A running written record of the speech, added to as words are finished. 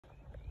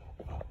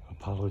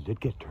Apollo did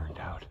get turned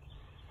out.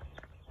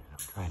 I'm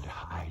trying to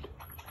hide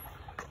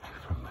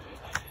from,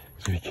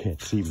 so he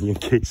can't see me in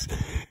case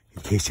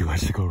he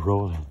wants to go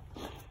rolling.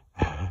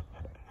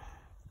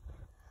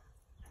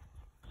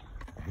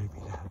 Maybe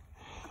not.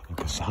 And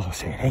Casalo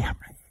saying, hey, I'm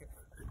right here.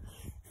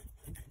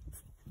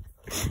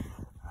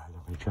 All right,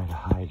 let me try to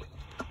hide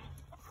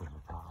from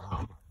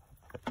Apollo.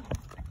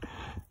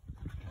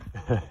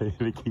 I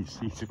think he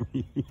sees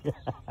me.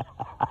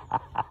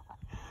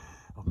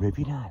 Oh,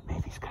 maybe not.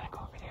 Maybe he's gonna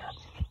go over there.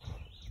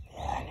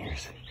 Yeah, and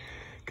here's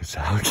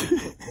Casalo.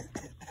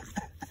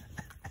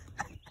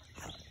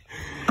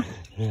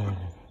 Yeah.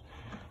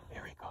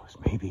 There he goes.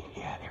 Maybe.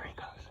 Yeah, there he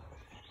goes.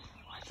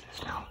 Watch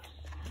this now.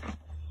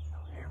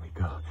 Oh, here we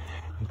go.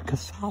 And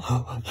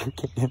Casalo, you're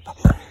getting him.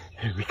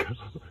 Here we go.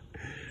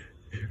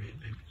 Here we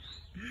go.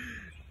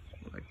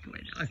 What's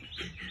going on?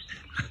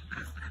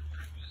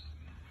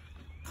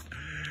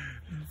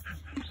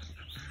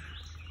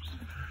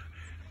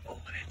 Oh,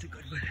 that's a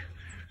good one.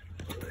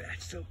 Oh,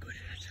 that's so good.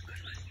 That's a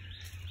good one.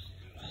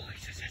 Oh, he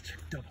says that's a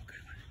double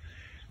good one.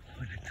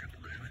 Oh, and a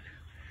triple good one.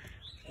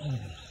 Oh,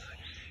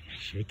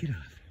 shake it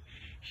off.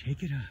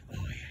 Shake it off.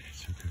 Oh, yeah,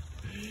 that's so good.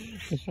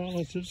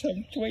 Casalo says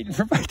I'm waiting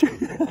for my turn.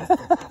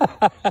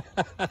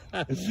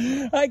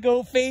 Hi,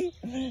 Goofy.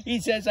 He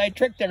says I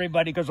tricked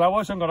everybody because I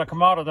wasn't going to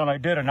come out, and then I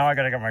did, and now I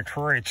got to get my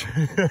treats.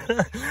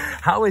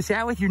 How is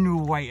that with your new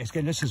white?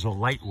 Again, this is a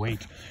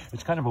lightweight.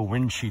 It's kind of a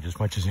wind sheet as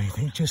much as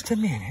anything. Just a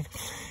minute.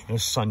 And a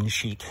sun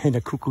sheet and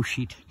a cuckoo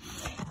sheet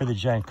for the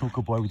giant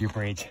cuckoo boy with your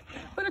braids.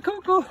 What a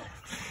cuckoo.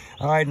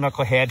 All right,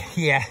 knucklehead.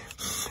 Yeah.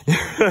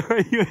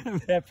 You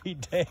have a happy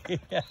day.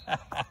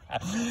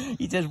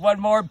 He says, one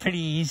more,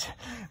 please.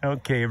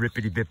 Okay,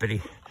 rippity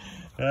bippity.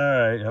 All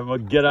right, I'm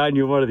going to get on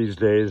you one of these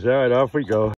days. All right, off we go.